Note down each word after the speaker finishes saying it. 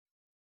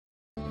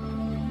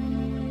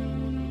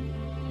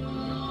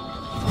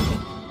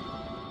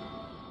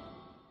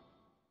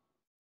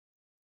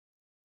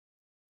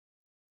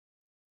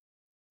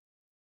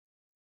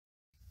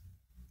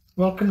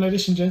Welcome,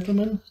 ladies and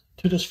gentlemen,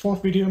 to this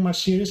fourth video in my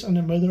series on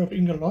the murder of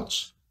Inge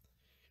Lotz.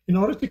 In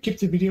order to keep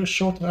the video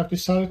short, I've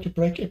decided to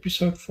break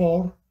episode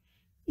 4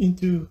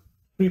 into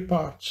 3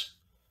 parts.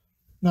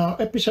 Now,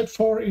 episode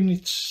 4 in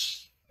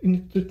its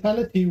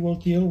totality will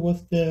deal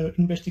with the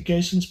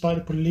investigations by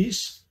the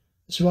police,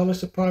 as well as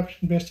the private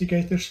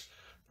investigators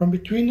from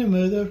between the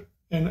murder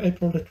and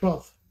April the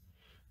 12th.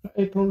 Now,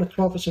 April the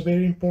 12th is a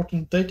very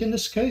important date in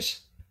this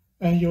case,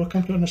 and you'll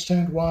come to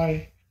understand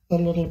why a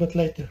little bit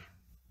later.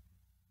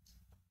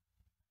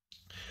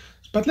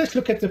 But let's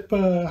look at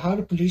how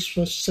the police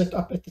was set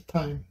up at the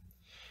time.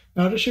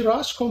 Now, the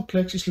Shiraz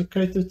complex is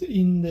located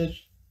in the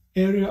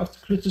area of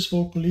the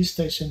Cluttersville police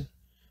station,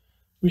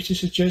 which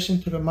is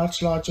adjacent to the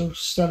much larger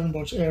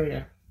Stellenbosch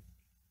area.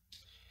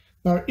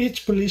 Now,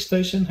 each police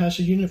station has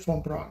a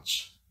uniform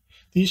branch.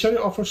 These are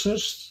the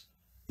officers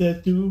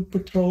that do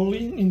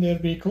patrolling in their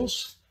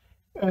vehicles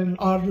and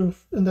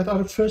that are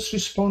the first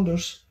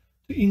responders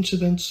to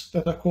incidents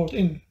that are called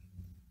in.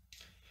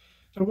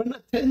 So when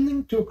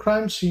attending to a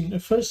crime scene, a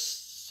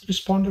first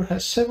responder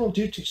has several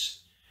duties,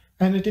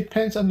 and it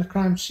depends on the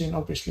crime scene,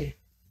 obviously.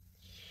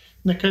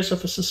 In the case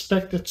of a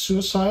suspected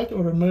suicide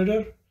or a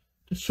murder,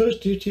 the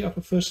first duty of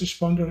a first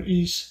responder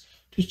is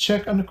to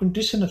check on the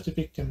condition of the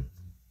victim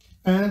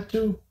and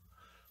to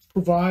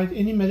provide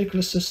any medical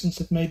assistance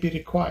that may be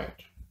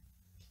required,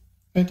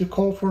 and to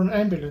call for an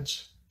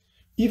ambulance,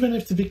 even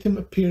if the victim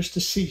appears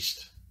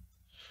deceased,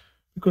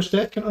 because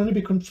that can only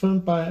be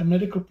confirmed by a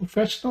medical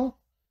professional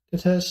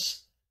that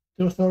has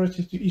the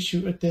authority to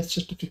issue a death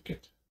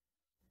certificate.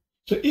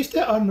 So if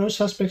there are no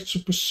suspects to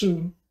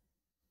pursue,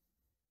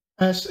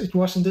 as it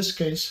was in this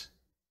case,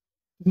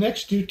 the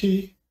next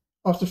duty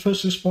of the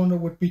first responder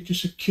would be to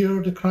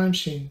secure the crime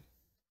scene.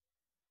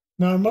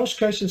 Now, in most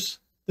cases,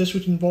 this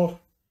would involve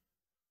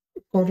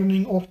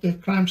cordoning off the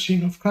crime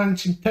scene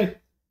tape,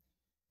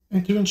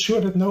 and to ensure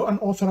that no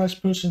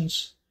unauthorized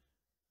persons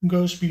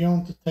goes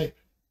beyond the tape.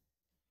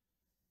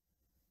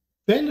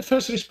 Then the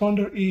first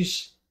responder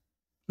is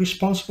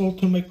responsible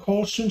to make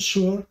calls to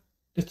ensure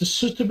that a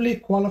suitably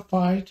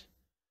qualified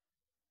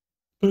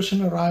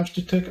person arrives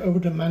to take over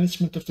the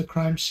management of the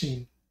crime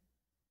scene.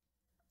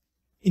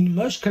 In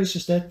most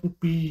cases, that would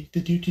be the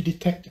duty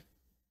detective.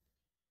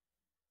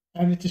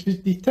 And it is the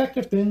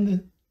detective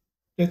then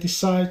that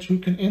decides who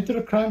can enter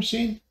a crime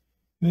scene,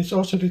 and it's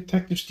also the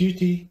detective's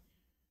duty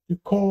to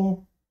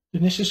call the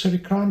necessary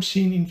crime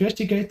scene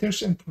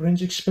investigators and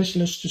forensic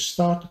specialists to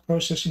start the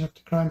processing of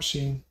the crime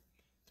scene,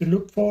 to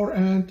look for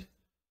and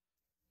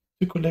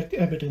to collect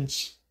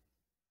evidence.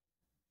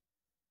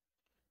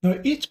 Now,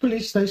 each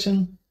police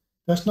station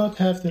does not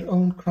have their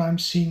own crime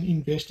scene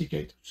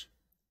investigators.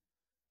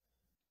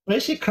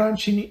 Basic crime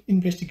scene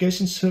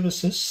investigation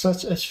services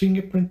such as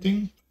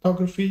fingerprinting,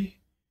 photography,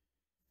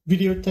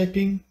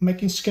 videotaping,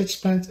 making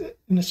sketch plans,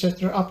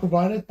 etc. are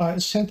provided by a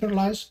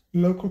centralized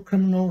local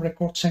criminal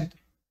record center,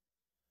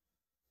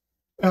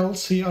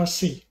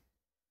 LCRC.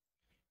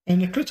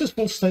 And the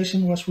Cluttersville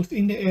station was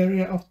within the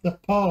area of the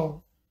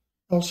PAL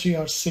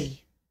LCRC.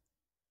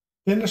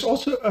 Then there's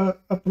also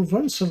a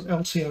provincial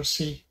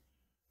LCRC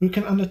who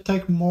can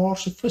undertake more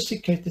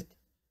sophisticated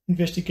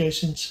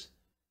investigations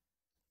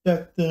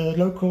that the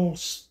local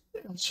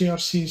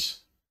LCRCs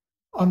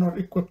are not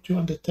equipped to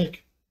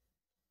undertake.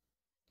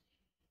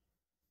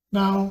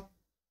 Now,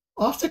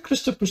 after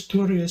Christopher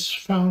Pistorius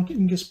found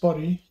Inge's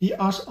body, he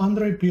asked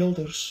Andre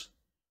Beelders,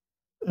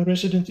 a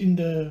resident in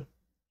the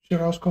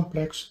Shiraz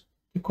complex,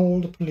 to call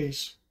the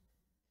police.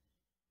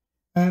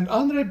 And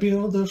Andre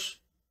Beelders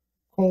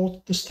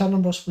called the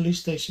Stellenbosch police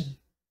station,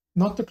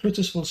 not the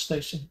Cluttersville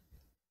station.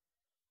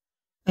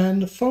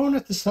 And the phone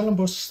at the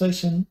Stellenbosch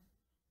station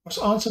was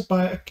answered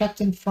by a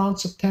Captain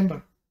Frans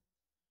September,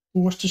 who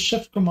was the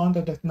shift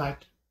commander that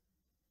night.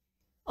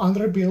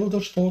 Andre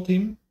Beelders told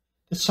him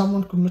that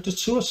someone committed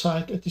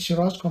suicide at the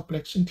Shiraz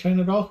complex in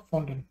Kleine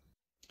Welgevonden.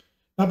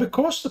 Now,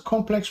 because the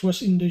complex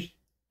was in the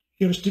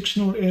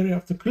jurisdictional area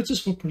of the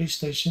Cluttersville police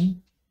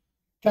station,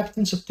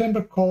 Captain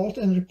September called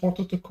and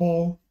reported the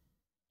call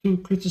to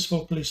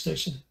Cluttersville police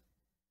station.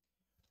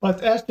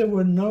 But as there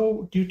were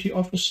no duty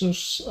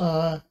officers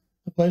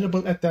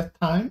available at that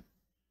time,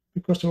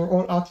 because they were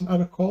all out in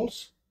other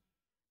calls,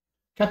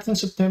 Captain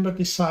September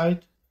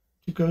decided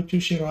to go to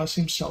Shiraz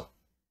himself.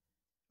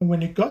 And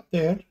when he got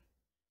there,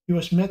 he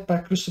was met by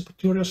Christopher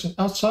Pistorius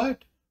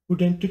outside, who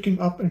then took him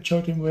up and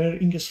showed him where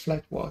Inge's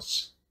flat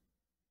was.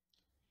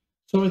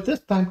 So at this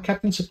time,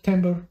 Captain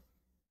September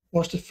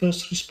was the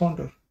first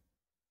responder.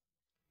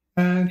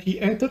 And he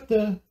entered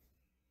the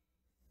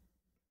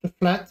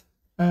flat,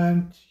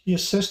 and he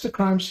assessed the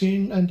crime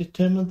scene and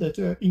determined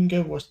that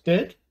Inge was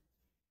dead,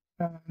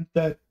 and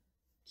that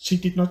she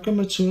did not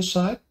commit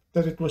suicide,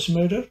 that it was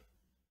murder.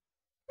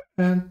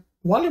 And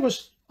while he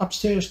was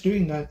upstairs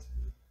doing that,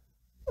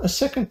 a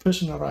second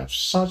person arrived,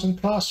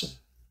 Sergeant Claassen,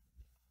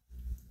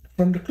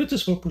 from the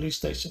Cluttersville police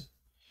station.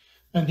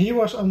 And he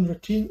was on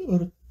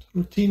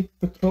routine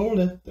patrol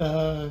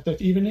that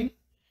evening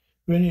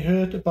when he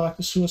heard about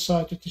the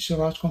suicide at the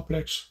Shiraz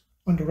complex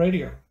on the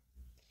radio.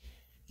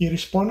 He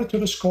responded to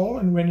this call,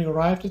 and when he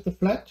arrived at the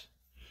flat,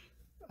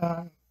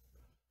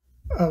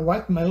 a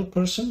white male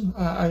person.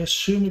 I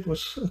assume it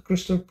was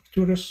Christopher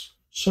Tourist,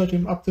 showed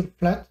him up to the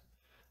flat.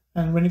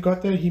 And when he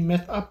got there, he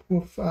met up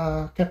with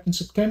Captain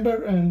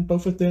September, and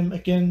both of them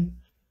again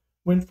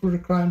went through the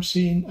crime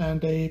scene,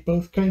 and they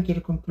both came to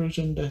the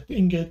conclusion that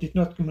Inge did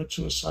not commit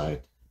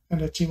suicide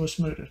and that she was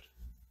murdered.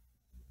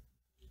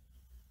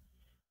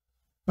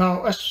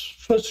 Now, as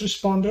first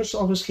responders,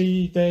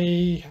 obviously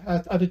they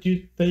had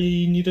attitude.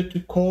 They needed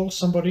to call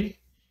somebody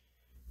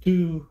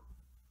to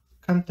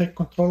come take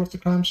control of the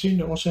crime scene.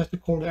 They also had to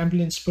call the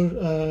ambulance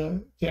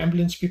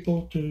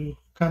people to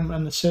come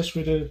and assess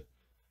whether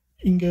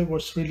Inge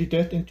was really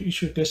dead and to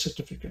issue a death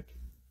certificate.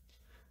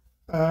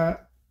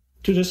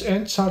 To this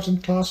end,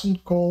 Sergeant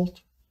Claassen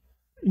called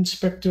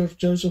Inspector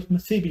Joseph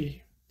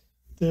Mathibi,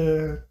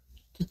 the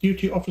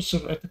duty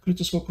officer at the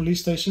Cluttersville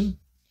police station,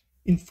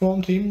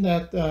 informed him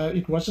that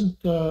it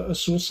wasn't a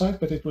suicide,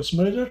 but it was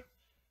murder,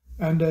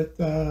 and that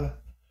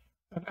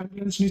an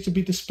ambulance needs to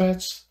be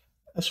dispatched,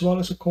 as well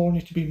as a call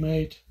needs to be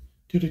made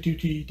to the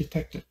duty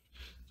detective.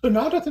 So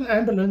now that an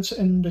ambulance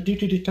and the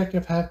duty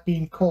detective have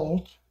been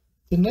called,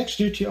 the next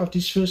duty of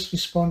these first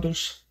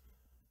responders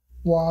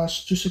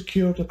was to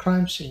secure the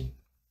crime scene.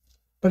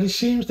 But it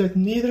seems that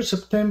neither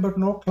September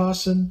nor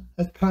Claassen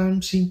had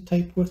crime scene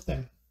tape with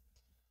them.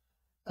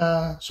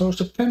 So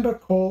September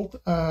called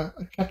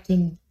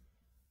Captain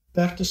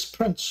Bertus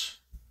Prince,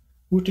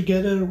 who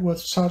together with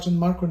Sergeant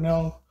Mark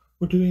Cornell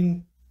were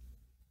doing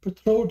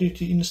patrol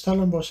duty in the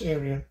Stellenbosch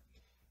area.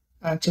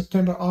 And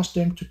September asked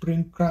them to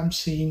bring crime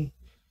scene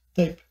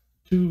tape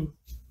to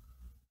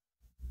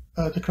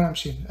the crime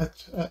scene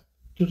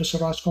to the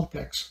Saraz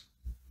complex.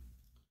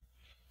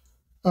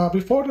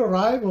 Before the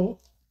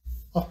arrival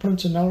of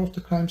Prince and Nell with the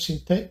crime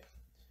scene tape,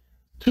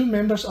 two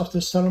members of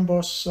the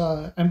Stellenbosch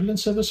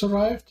ambulance service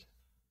arrived,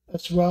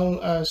 as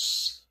well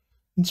as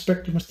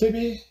Inspector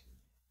Mathibi,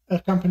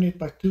 accompanied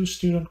by two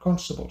student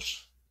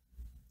constables.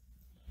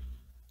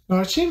 Now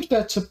it seems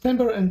that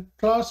September and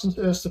Claassen,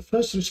 as the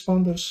first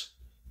responders,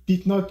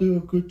 did not do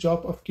a good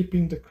job of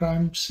keeping the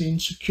crime scene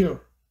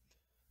secure,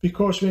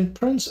 because when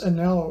Prince and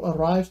Nell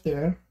arrived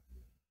there,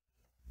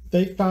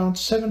 they found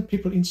 7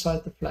 people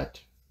inside the flat,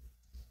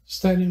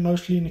 standing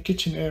mostly in the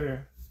kitchen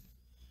area.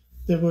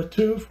 There were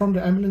 2 from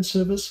the ambulance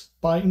service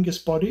by Inge's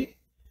body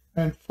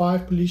and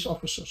 5 police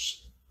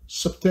officers,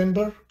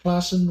 September,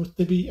 Claassen,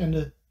 Mathibi, and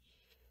the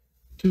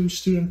 2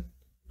 student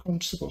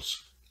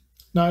constables.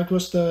 Now it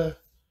was the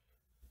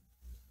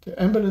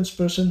ambulance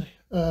person,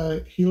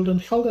 Hilden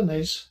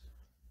Geldenhuys,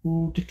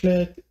 who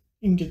declared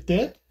Inge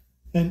dead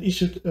and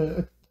issued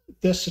a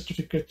death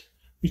certificate,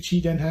 which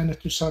he then handed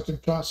to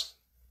Sergeant Claassen.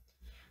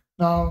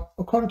 Now,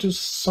 according to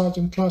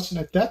Sergeant Claassen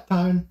at that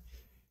time,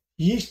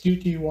 his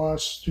duty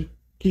was to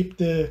keep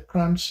the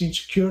crime scene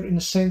secure in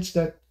the sense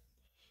that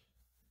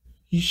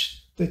he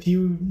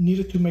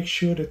needed to make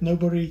sure that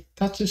nobody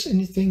touches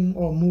anything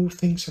or move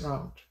things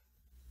around.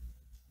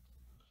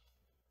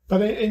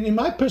 But in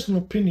my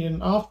personal opinion,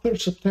 after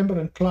September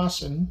and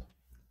Claassen,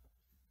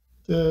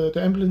 the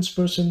ambulance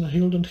person,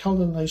 Hilden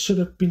Geldenhuys, should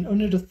have been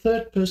only the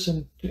 3rd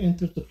person to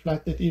enter the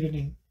flat that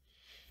evening.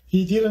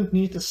 He didn't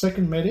need a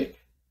second medic,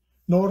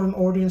 nor an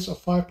audience of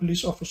 5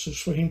 police officers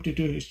for him to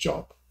do his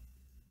job.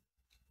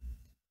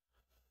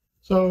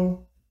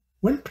 So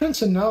when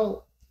Prince and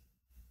Nell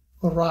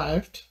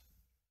arrived,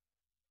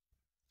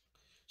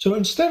 so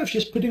instead of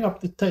just putting up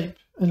the tape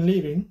and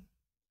leaving,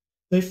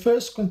 they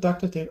first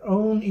conducted their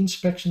own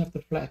inspection of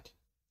the flat.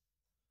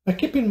 Now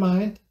keep in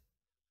mind,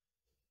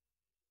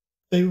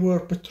 they were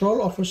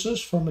patrol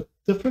officers from a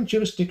different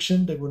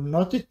jurisdiction. They were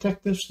not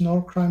detectives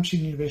nor crime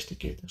scene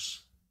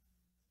investigators.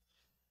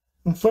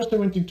 And first they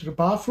went into the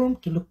bathroom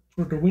to look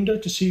through the window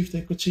to see if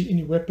they could see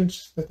any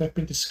weapons that had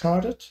been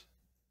discarded.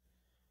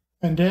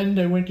 And then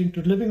they went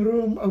into the living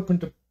room,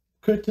 opened the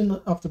curtain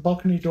of the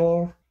balcony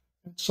door,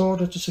 and saw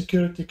that the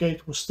security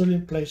gate was still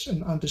in place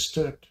and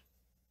undisturbed.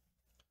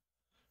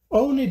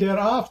 Only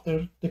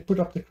thereafter, they put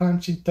up the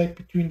crime scene tape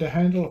between the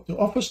handle of the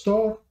office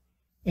door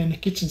and the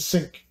kitchen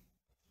sink,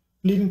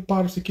 leaving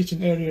part of the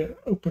kitchen area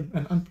open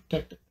and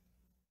unprotected.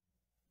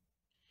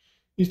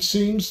 It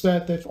seems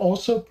that they've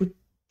also put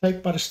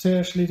tape by the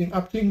stairs leading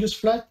up to Inge's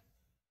flat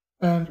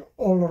and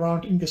all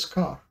around Inge's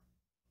car.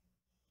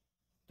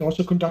 They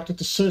also conducted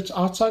a search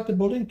outside the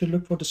building to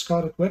look for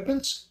discarded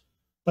weapons,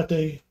 but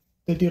they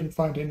didn't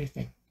find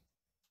anything.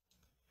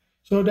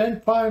 So then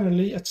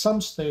finally, at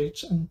some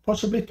stage, and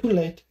possibly too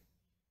late,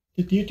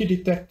 the duty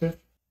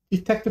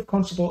Detective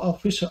Constable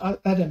Alfisa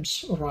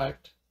Adams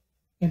arrived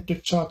and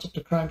took charge of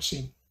the crime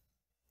scene.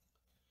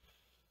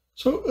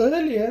 So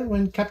earlier,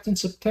 when Captain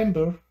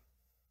September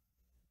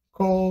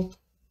called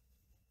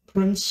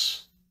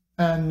Prince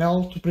and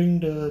Nell to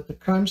bring the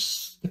crime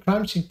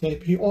scene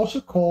tape, he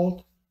also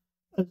called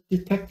a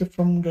detective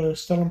from the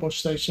Stellenbosch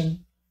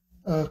station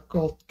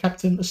called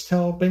Captain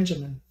Estelle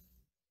Benjamin,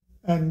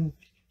 and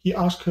he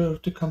asked her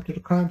to come to the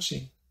crime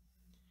scene.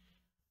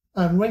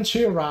 And when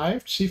she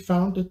arrived, she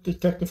found that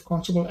Detective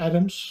Constable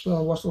Adams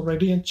was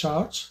already in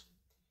charge,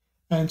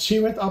 and she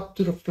went up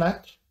to the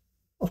flat,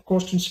 of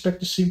course, to inspect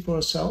the scene for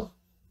herself.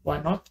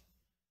 Why not?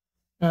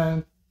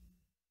 and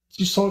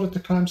she saw that the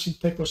crime scene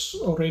tape was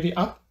already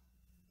up,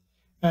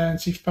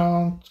 and she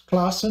found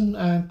Klaassen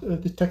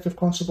and Detective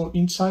Constable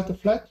inside the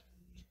flat,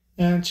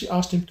 and she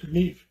asked him to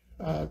leave.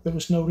 There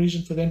was no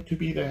reason for them to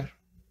be there.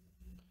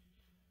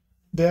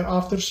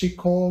 Thereafter, she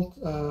called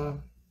a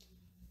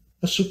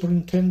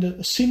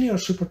senior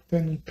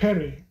superintendent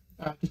Perry,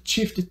 the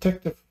chief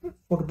detective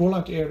for the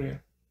Boland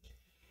area.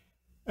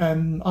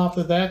 And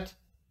after that,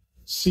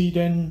 she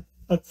then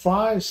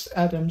advised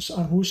Adams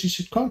on who she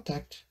should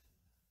contact,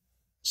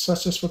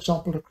 such as, for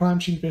example, the crime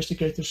scene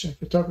investigators and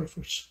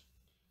photographers.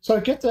 So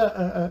I get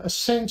a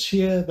sense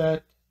here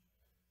that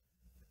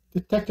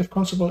Detective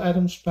Constable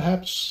Adams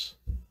perhaps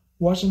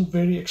wasn't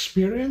very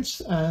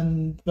experienced,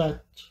 and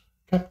that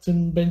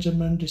Captain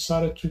Benjamin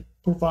decided to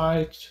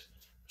provide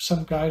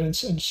some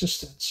guidance and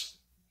assistance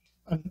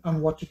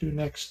on what to do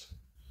next.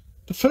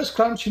 The first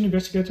crime scene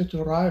investigator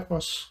to arrive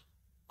was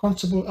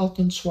Constable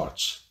Elton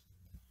Swartz,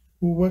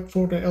 who worked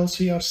for the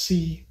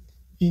LCRC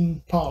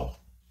in Paarl.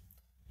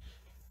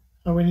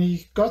 And when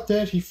he got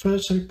there, he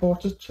first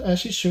reported,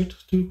 as he should,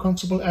 to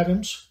Constable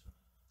Adams,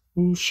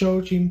 who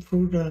showed him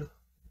through the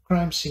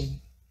crime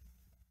scene.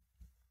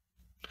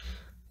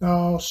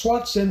 Now,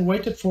 Swartz then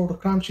waited for the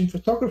crime scene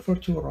photographer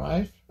to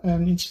arrive,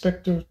 and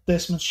Inspector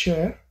Desmond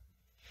Scher,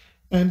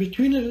 and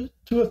between the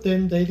two of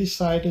them, they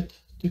decided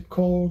to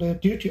call their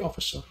duty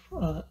officer,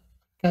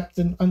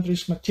 Captain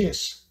Andries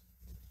Matthias,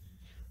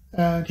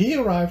 and he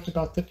arrived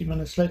about 30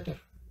 minutes later.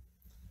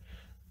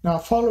 Now,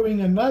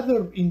 following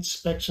another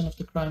inspection of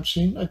the crime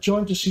scene, a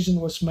joint decision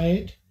was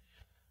made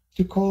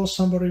to call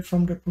somebody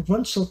from the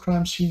provincial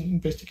crime scene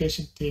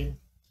investigation team,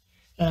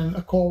 and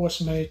a call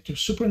was made to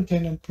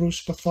Superintendent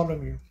Bruce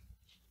Bartholomew.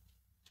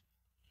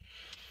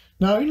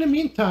 Now, in the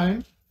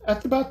meantime,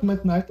 at about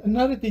midnight,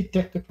 another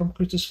detective from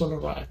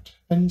Cluttersville arrived,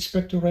 an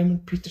Inspector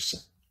Raymond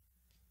Peterson.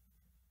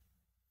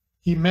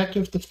 He met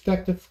with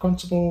Detective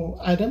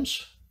Constable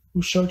Adams,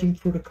 who showed him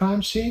through the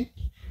crime scene,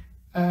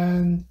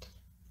 and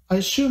I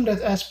assume that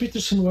as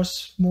Peterson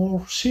was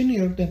more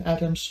senior than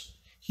Adams,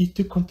 he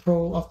took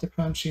control of the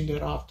crime scene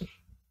thereafter.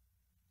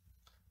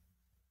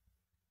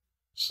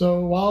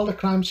 So while the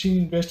crime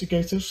scene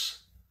investigators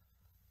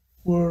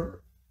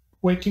were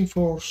waiting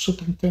for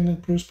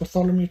Superintendent Bruce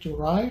Bartholomew to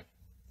arrive,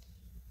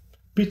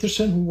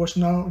 Peterson, who was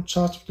now in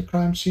charge of the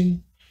crime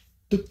scene,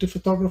 took the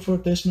photographer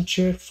Desmond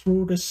Scher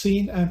through the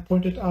scene and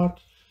pointed out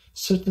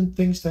certain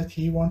things that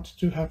he wanted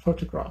to have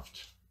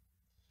photographed.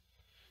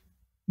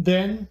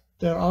 Then,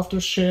 thereafter,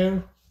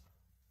 Scher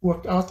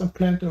worked out and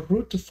planned a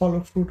route to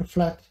follow through the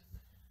flat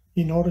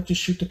in order to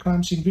shoot the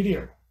crime scene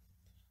video,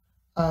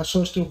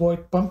 so as to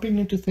avoid bumping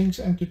into things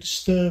and to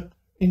disturb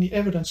any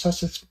evidence,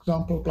 such as, for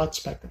example, blood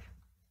spatter.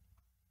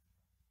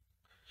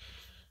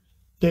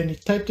 Then he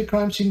taped the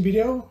crime scene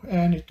video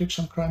and he took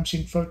some crime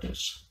scene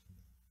photos.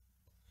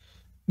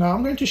 Now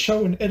I'm going to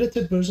show an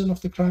edited version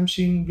of the crime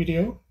scene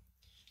video.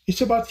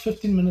 It's about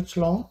 15 minutes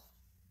long.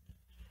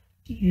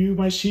 You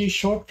may see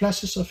short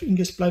flashes of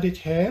Inge's bloodied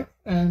hair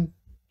and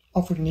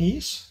of her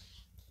knees,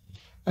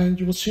 and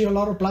you will see a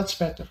lot of blood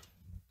spatter.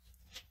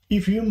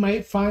 If you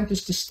may find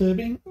this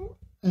disturbing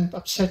and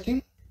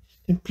upsetting,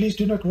 then please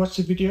do not watch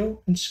the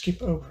video and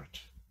skip over it.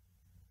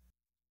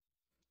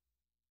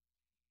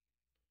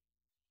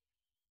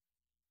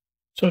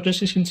 So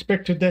this is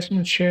Inspector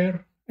Desmond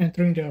Scher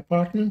entering the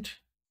apartment.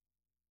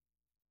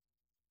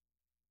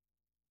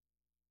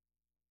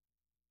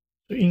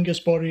 So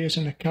Inge's body is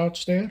in a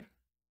couch there.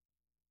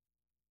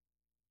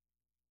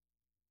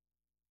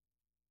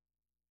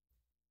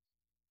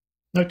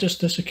 Notice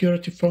the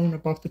security phone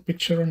above the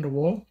picture on the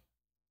wall.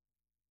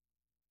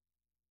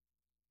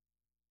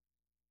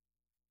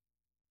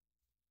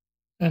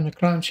 And the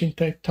crime scene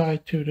tape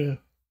tied to the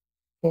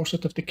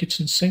faucet of the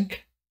kitchen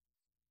sink.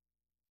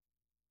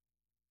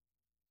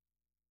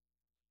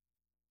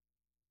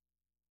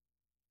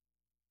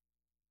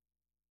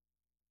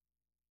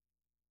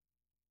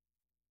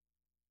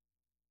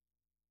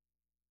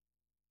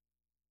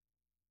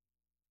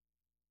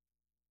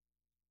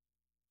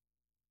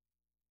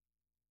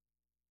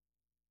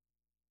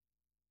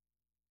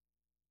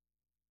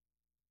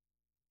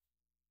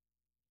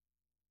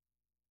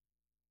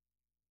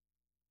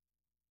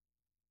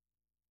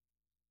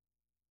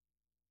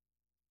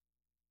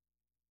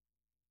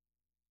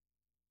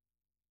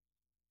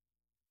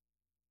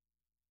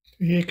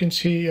 Here you can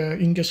see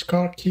Inge's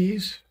car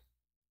keys,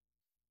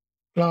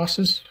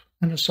 glasses,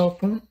 and a cell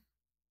phone.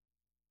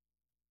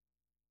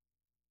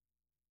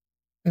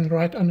 And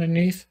right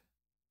underneath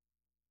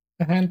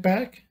the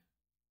handbag.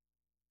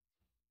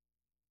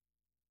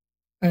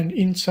 And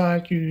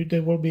inside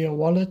there will be a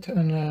wallet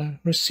and a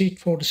receipt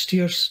for the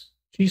Steers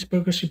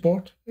cheeseburgers she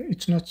bought.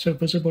 It's not so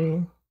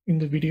visible in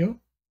the video.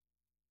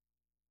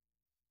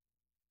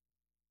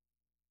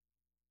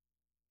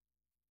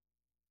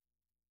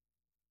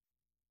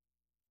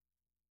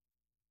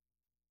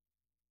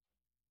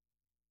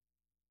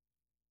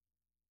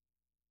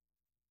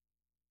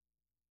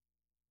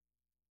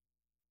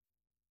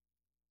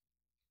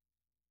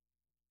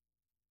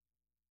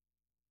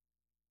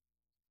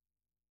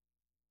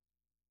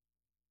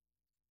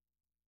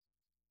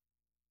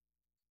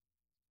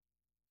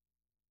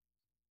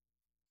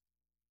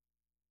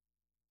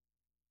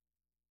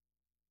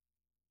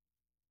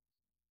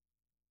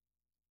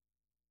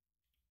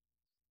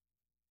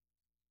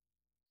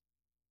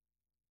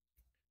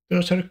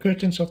 Those are the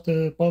curtains of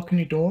the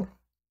balcony door.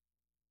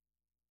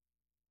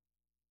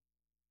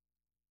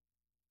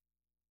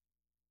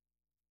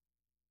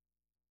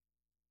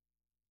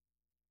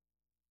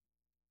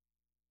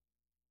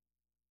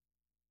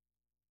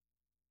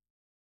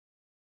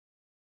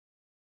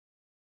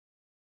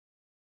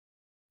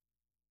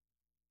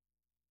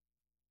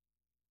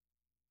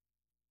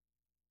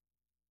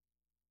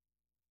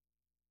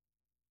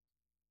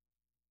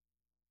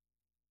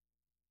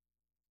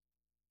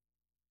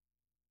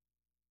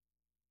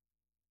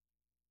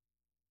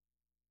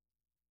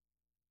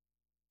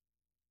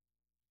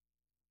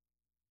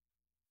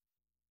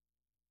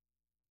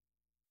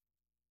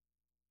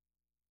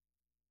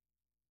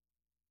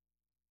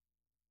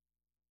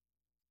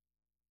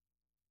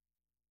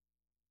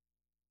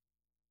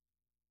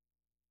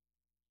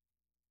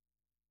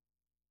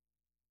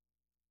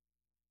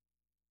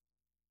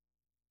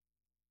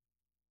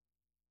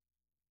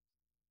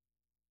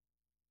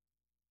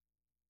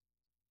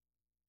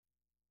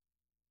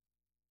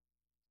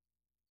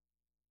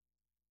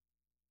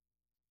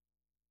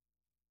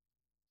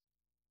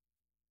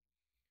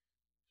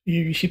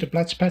 Here you see the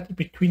blood spatter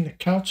between the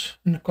couch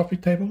and the coffee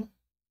table.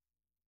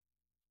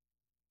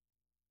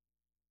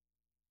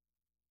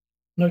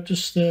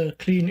 Notice the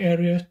clean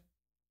area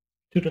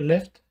to the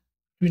left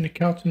between the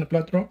couch and the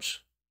blood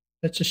drops.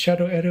 That's a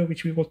shadow area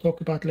which we will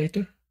talk about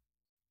later.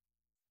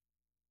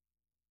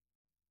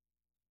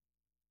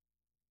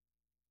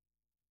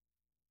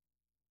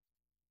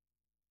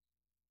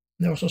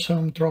 There was also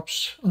some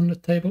drops on the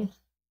table.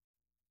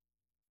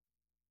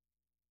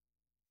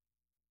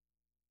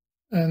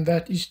 And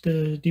that is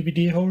the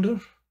DVD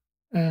holder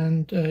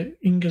and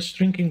Inge's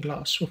drinking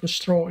glass with a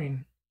straw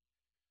in.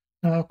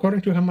 Now, according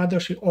to her mother,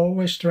 she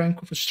always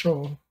drank with a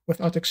straw,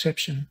 without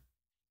exception.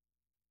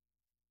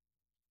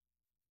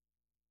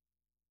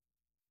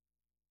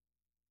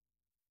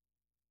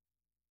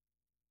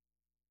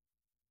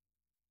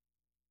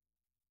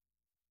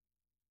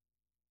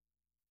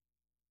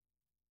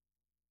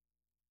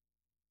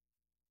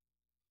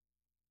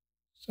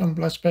 Some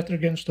blood spatter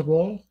against the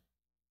wall.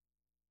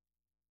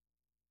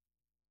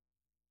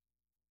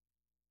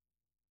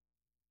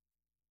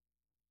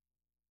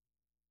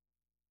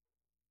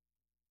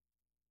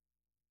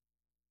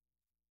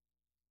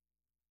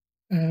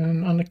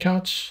 And on the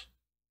couch,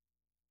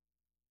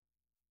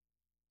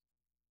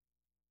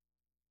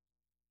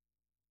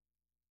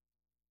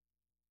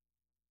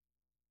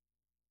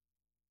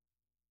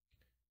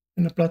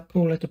 and a blood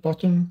pool at the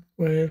bottom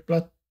where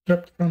blood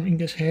dripped from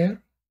Inge's hair. You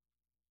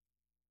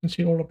can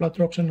see all the blood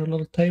drops on the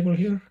little table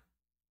here.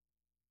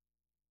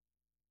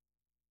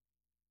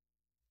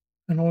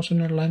 And also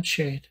in the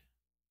lampshade.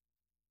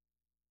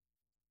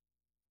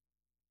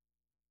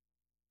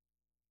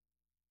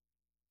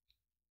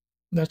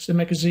 That's the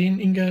magazine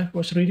Inge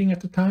was reading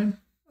at the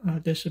time.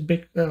 There's a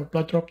big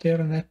blood drop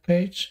there on that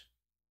page.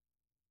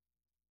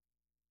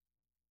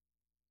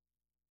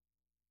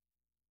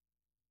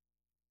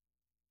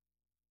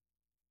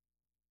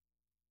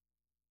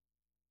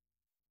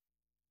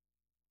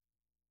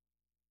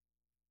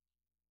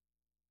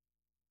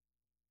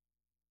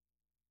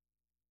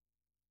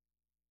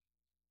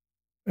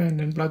 And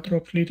then blood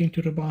drops leading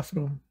to the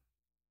bathroom.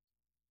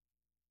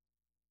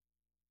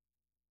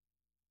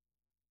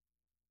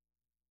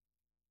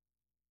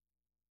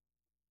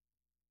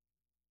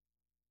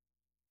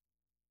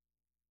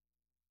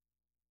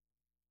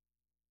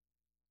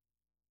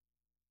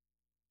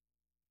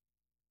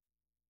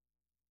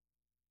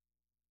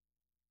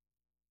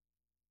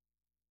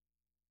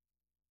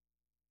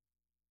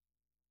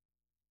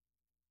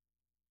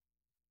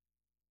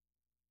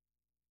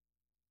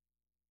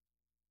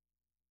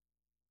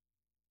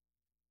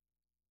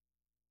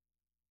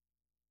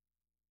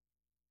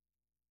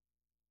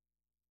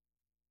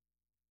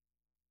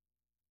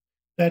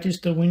 That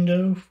is the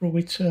window through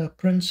which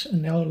Prince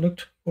and Nell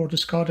looked for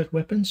discarded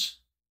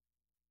weapons.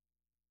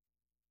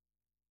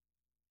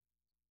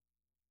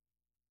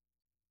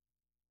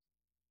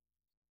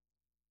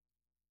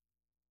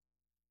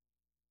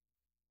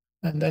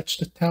 And that's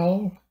the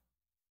towel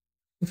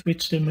with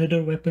which the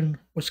murder weapon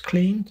was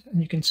cleaned.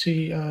 And you can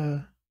see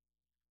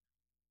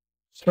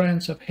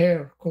strands of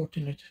hair caught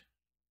in it,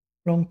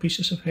 long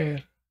pieces of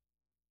hair.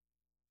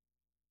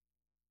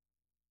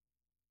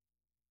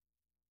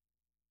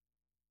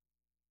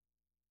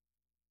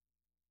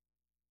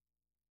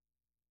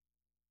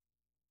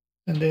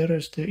 And there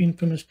is the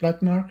infamous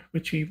blood mark,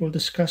 which we will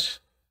discuss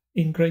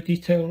in great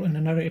detail in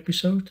another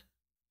episode.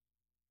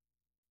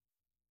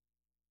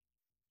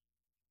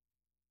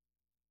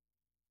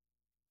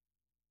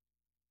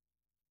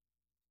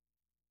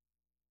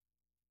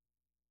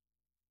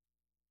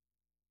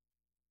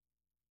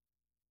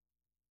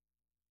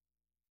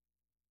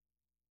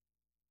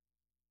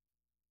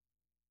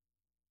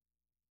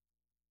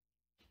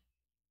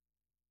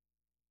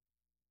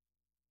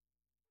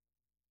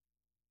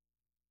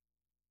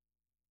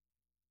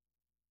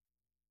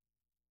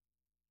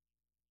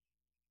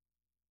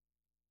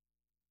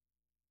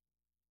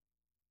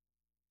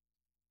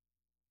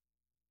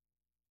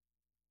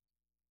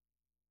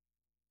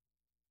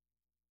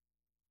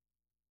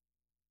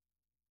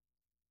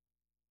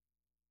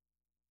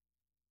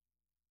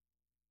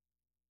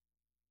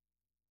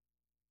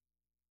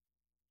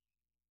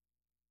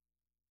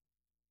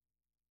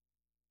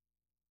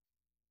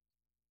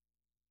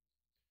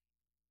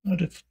 Now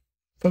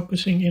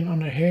focusing in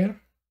on her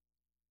hair,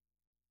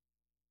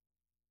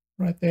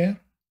 right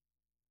there.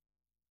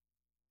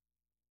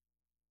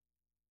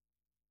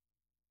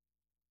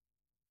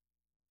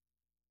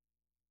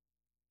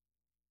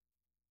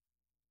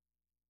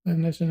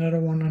 And there's another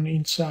one on the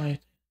inside.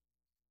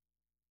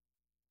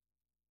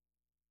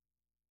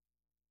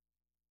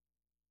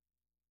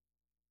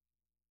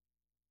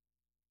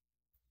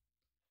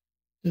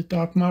 The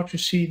dark mark you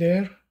see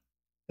there,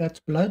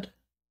 that's blood.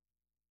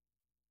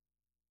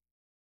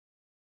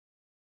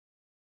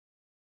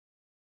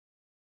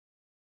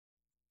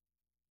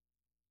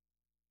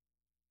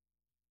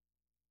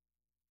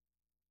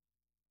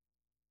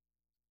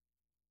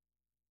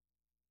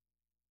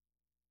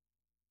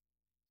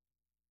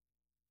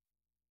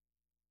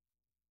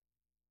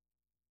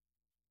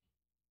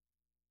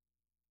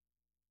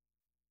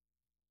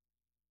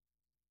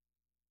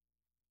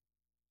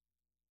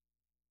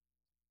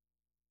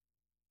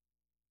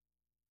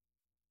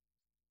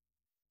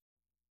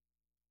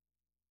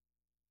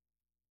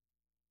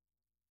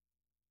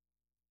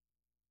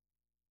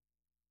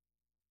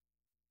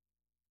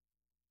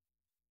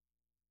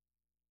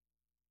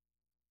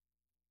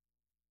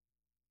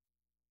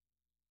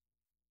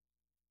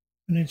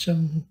 And then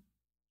some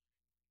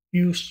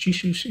used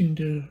tissues in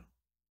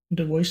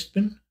the waste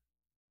bin.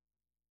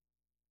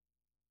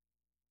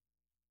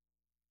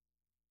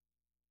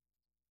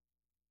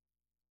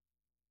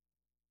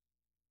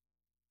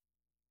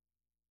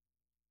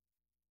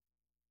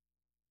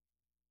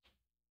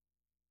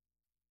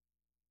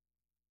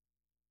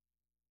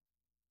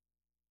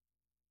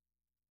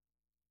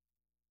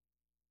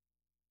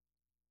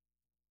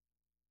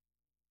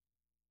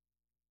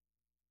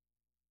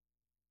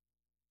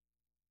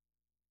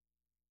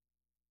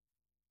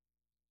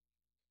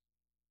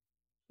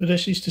 So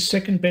this is the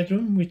second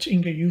bedroom, which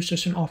Inge used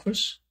as an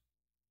office.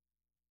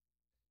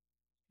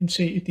 You can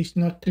see it is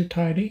not too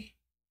tidy.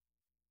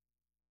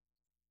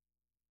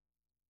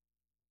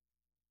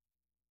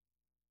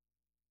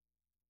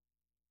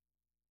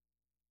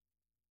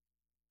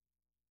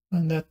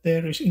 And that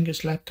there is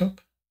Inge's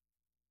laptop.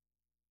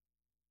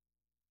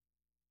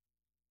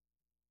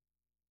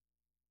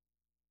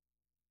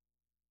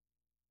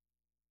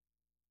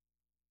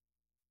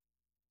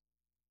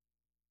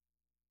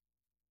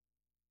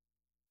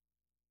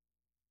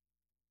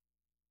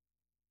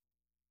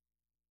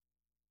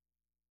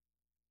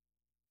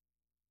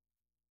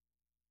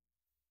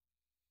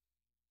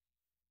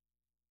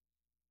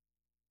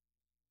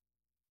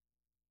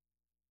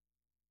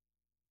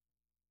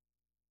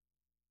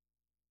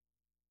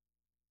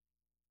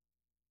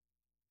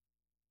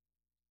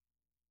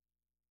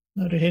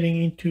 Now they're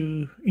heading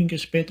into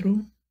Inge's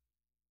bedroom.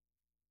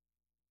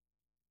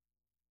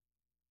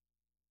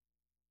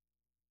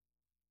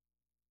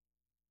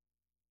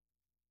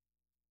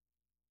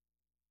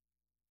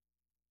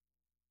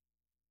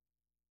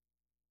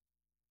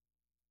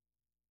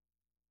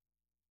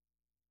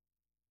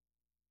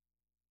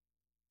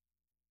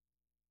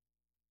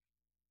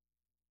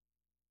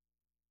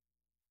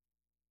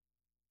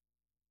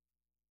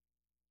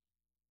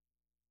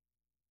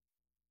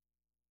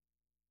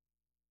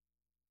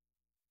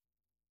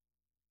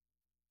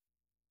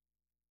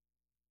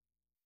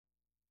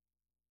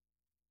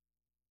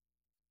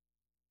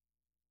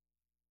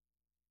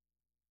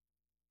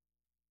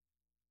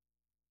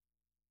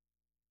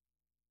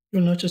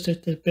 You'll notice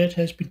that the bed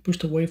has been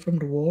pushed away from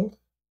the wall.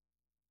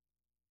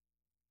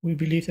 We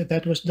believe that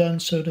that was done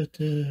so that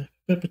the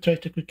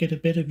perpetrator could get a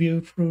better view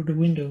through the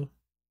window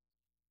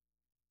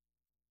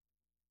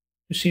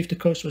to see if the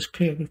coast was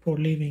clear before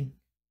leaving.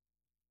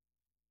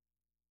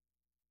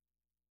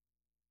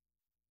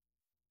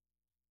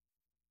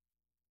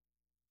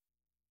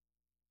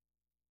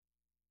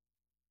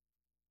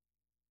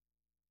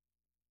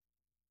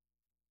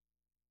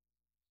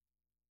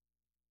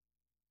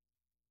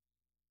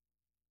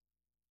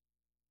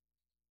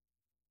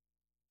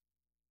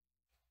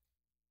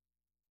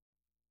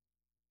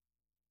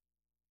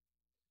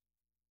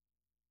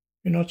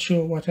 We're not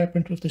sure what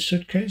happened with the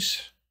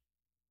suitcase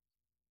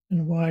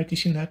and why it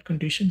is in that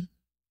condition.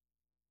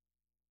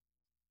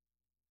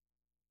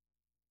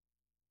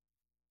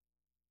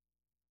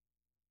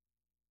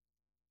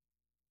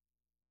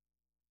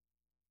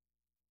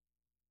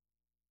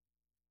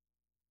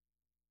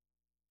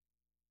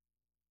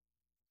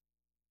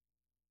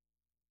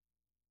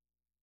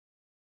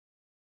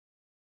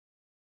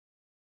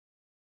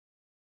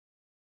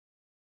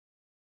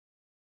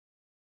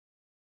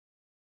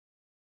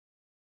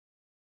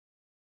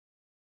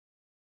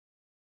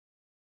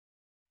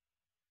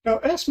 Now,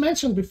 as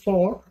mentioned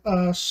before,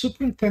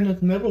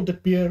 Superintendent Neville de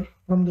Beer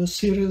from the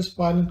Serious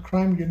Violent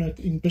Crime Unit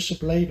in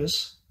Bishop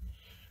Lavis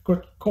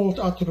got called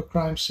out to the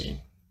crime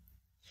scene.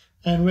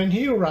 And when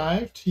he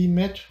arrived, he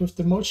met with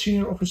the most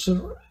senior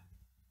officer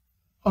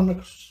on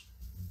the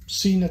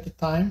scene at the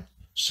time,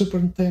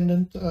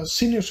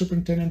 Senior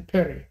Superintendent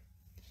Perry.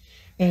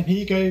 And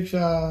he gave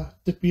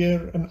de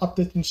Beer an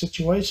update in the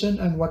situation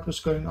and what was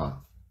going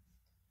on.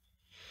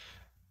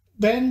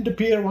 Then de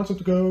Beer wanted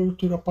to go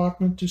to the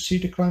apartment to see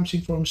the crime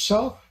scene for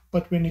himself,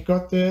 but when he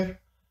got there,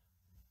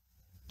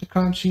 the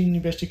crime scene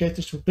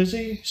investigators were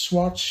busy,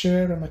 Schwartz,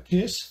 Scher, and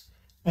Matthias,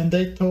 and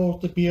they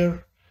told the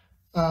bear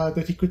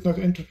that he could not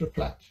enter the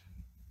flat.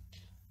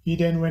 He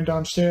then went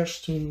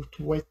downstairs to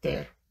wait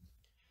there.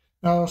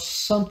 Now,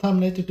 sometime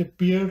later, the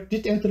bear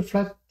did enter the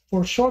flat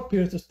for a short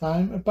period of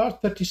time,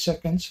 about 30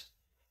 seconds,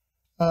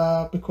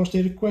 because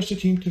they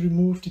requested him to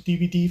remove the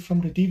DVD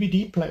from the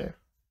DVD player.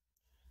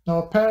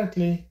 Now,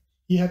 apparently,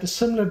 he had a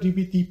similar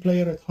DVD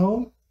player at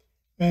home,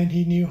 and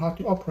he knew how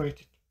to operate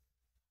it.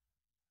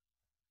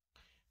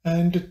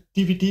 And the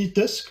DVD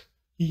disc,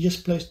 he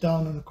just placed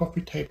down on a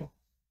coffee table.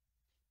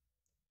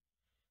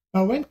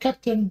 Now, when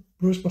Captain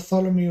Bruce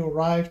Bartholomew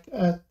arrived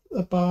at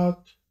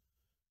about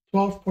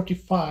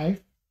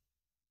 12:45,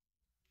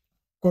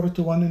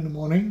 1:45 in the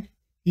morning,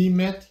 he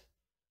met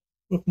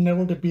with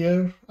Neville the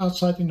bear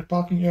outside in the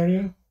parking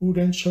area, who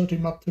then showed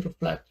him up to the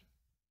flat.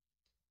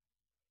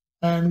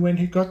 And when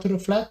he got to the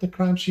flat, the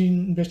crime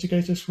scene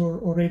investigators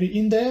were already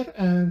in there,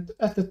 and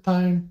at the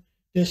time,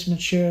 Desmond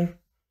Scher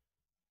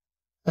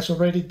has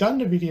already done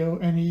the video,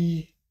 and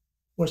he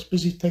was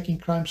busy taking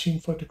crime scene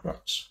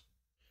photographs.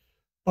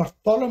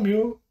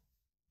 Bartholomew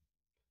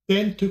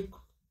then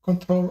took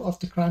control of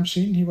the crime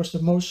scene. He was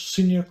the most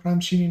senior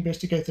crime scene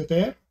investigator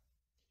there.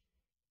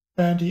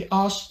 And he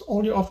asked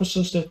all the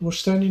officers that were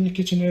standing in the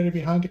kitchen area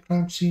behind the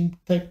crime scene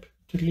tape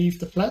to leave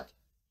the flat.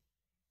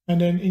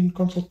 And then in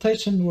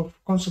consultation with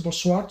Constable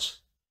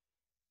Schwartz,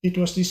 it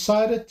was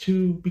decided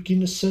to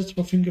begin a search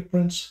for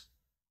fingerprints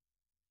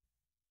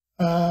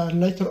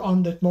later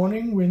on that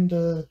morning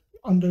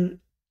under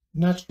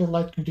natural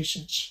light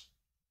conditions.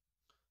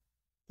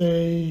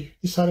 They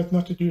decided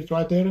not to do it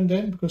right there and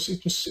then because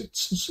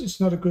it's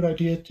not a good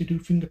idea to do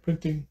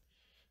fingerprinting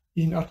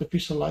in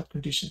artificial light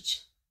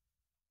conditions.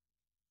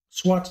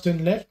 Schwartz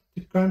then left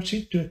the crime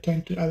scene to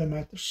attend to other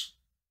matters.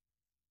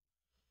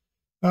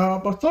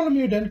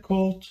 Bartholomew then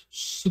called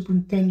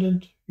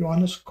Superintendent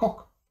Johannes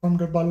Koch from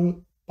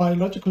the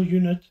biological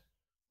unit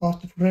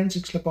of the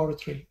forensics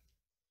laboratory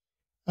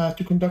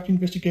to conduct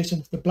investigation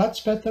of the blood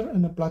spatter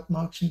and the blood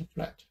marks in the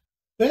flat.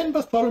 Then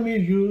Bartholomew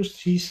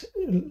used his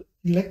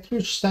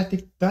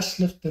electrostatic dust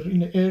lifter in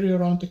the area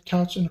around the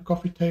couch and the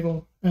coffee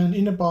table and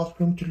in the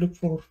bathroom to look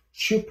for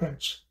shoe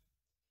prints.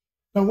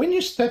 Now, when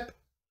you step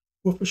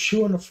with a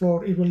shoe on the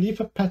floor, it will leave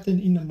a pattern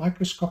in the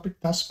microscopic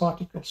dust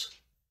particles.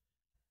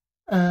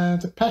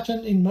 And the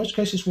pattern in most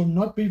cases will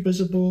not be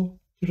visible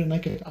to the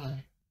naked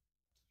eye.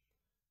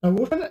 Now,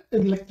 with an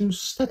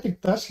electrostatic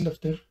dust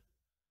lifter,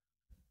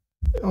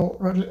 or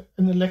rather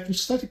an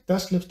electrostatic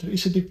dust lifter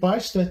is a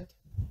device that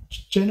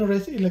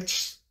generates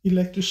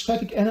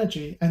electrostatic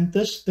energy, and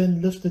this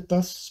then lifts the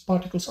dust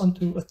particles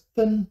onto a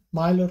thin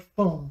mylar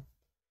film.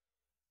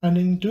 And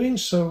in doing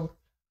so,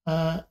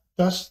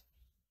 dust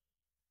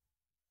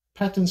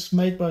patterns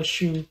made by a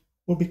shoe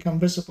will become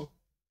visible.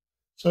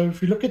 So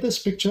if you look at this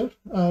picture,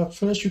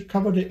 first you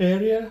cover the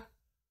area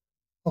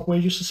of where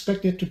you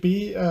suspect there to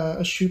be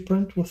a shoe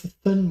print with a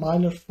thin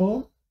mylar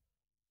film,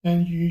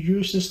 and you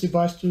use this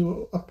device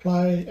to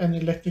apply an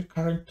electric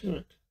current to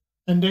it.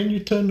 And then you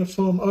turn the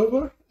film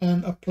over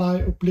and apply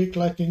oblique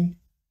lighting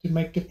to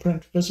make the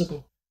print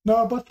visible.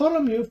 Now,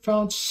 Bartholomew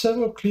found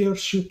several clear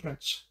shoe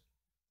prints.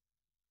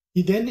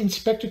 He then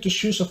inspected the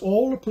shoes of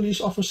all the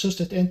police officers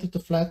that entered the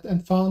flat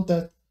and found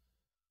that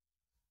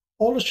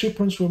all the shoe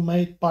prints were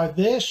made by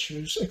their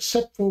shoes,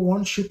 except for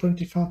one shoe print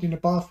he found in the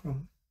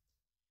bathroom,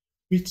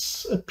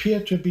 which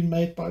appeared to have been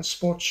made by a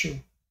sports shoe.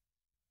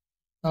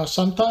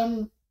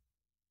 Sometime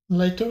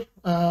later,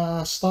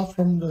 staff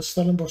from the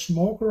Stellenbosch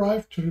morgue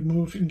arrived to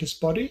remove Inge's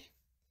body.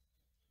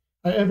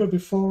 However,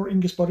 before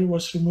Inge's body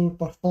was removed,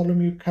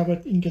 Bartholomew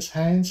covered Inge's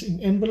hands in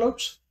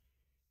envelopes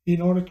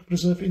in order to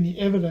preserve any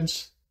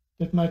evidence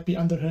that might be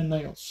under her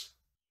nails.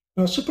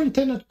 Now,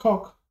 Superintendent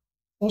Koch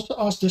also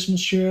asked Desmond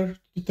Scher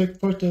to take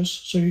photos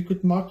so he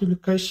could mark the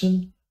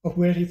location of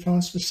where he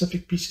found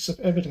specific pieces of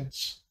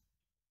evidence.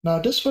 Now,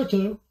 this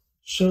photo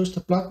shows the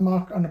blood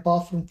mark on the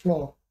bathroom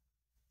floor.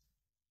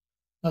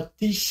 Now,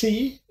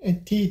 TC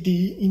and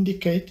TD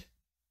indicate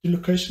the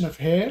location of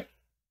hair,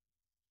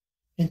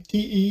 and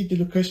TE the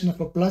location of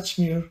a blood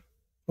smear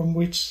from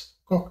which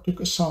Koch took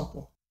a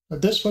sample. Now,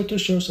 this photo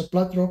shows a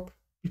blood drop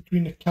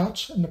between the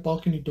couch and the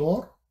balcony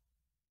door.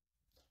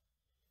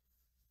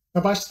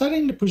 Now, by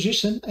studying the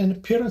position and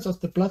appearance of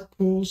the blood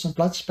pools and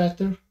blood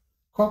spatter,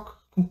 Koch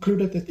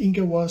concluded that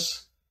Inge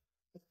was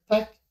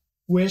attacked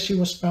where she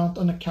was found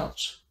on the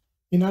couch.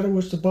 In other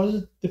words, the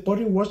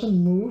body wasn't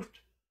moved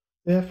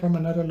there from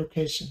another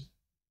location.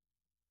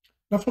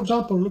 Now, for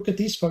example, look at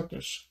these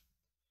photos.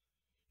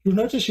 You'll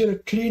notice here a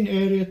clean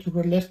area to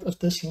the left of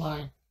this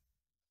line.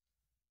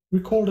 We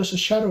call this a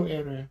shadow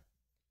area.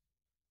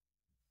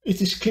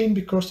 It is clean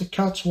because the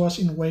couch was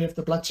in the way of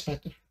the blood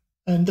spatter.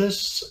 And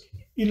this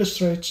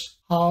illustrates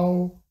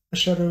how a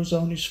shadow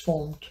zone is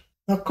formed.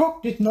 Now,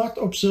 Koch did not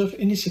observe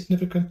any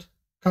significant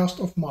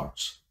cast-off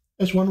marks,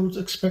 as one would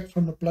expect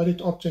from a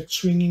bloodied object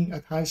swinging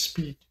at high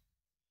speed.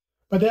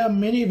 But there are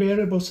many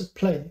variables at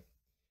play,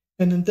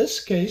 and in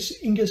this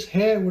case, Inge's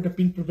hair would have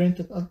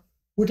prevented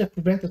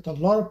a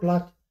lot of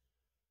blood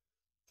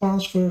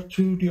transfer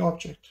to the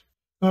object.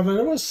 Now,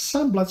 there was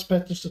some blood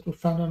spatters that were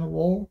found on the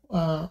wall,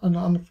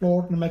 on the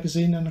floor, in the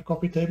magazine, and a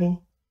coffee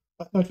table,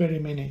 but not very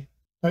many.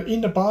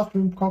 In the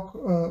bathroom, Koch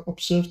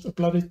observed a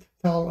bloody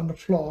towel on the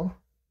floor.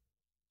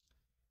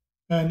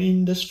 And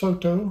in this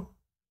photo,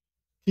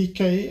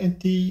 TK and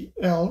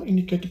TL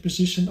indicate the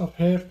position of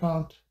hair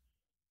found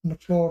on the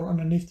floor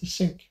underneath the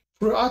sink.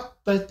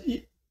 Throughout that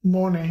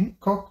morning,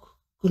 Koch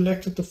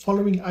collected the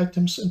following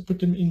items and put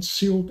them in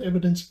sealed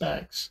evidence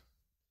bags: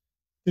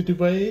 the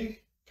duvet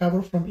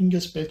cover from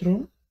Inge's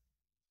bedroom,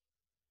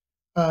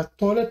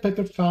 toilet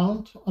paper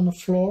found on the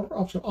floor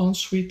of the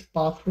ensuite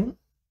bathroom,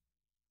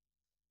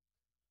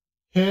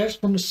 hairs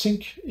from the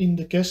sink in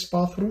the guest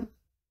bathroom,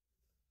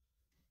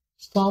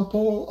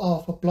 sample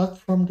of blood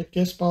from the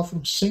guest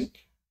bathroom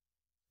sink,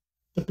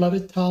 the bloody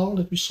towel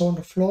that we saw on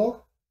the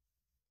floor,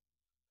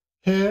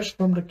 hairs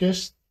from the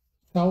guest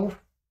shower,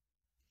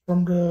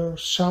 from the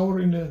shower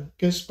in the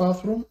guest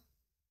bathroom,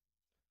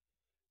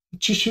 the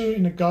tissue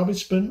in the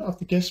garbage bin of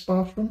the guest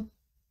bathroom,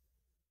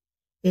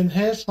 and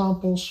hair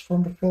samples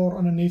from the floor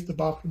underneath the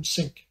bathroom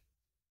sink.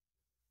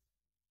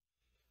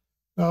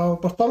 Now,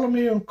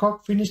 Bartholomew and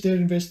Koch finished their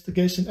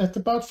investigation at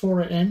about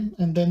 4 a.m.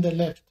 and then they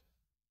left.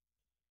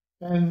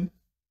 And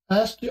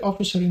as the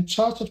officer in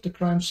charge of the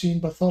crime scene,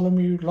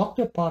 Bartholomew locked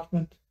the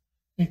apartment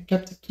and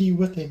kept the key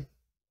with him.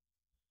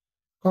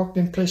 Koch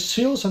then placed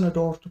seals on the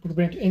door to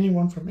prevent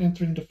anyone from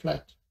entering the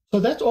flat. So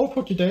that's all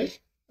for today.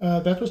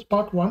 That was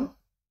part 1.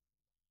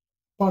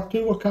 Part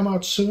 2 will come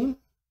out soon,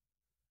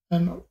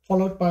 and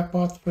followed by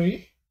part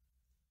 3.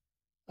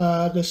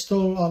 There's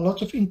still a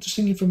lot of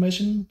interesting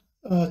information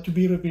to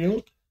be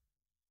revealed.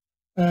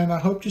 And I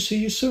hope to see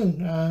you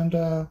soon.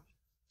 And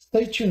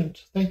stay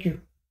tuned. Thank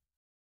you.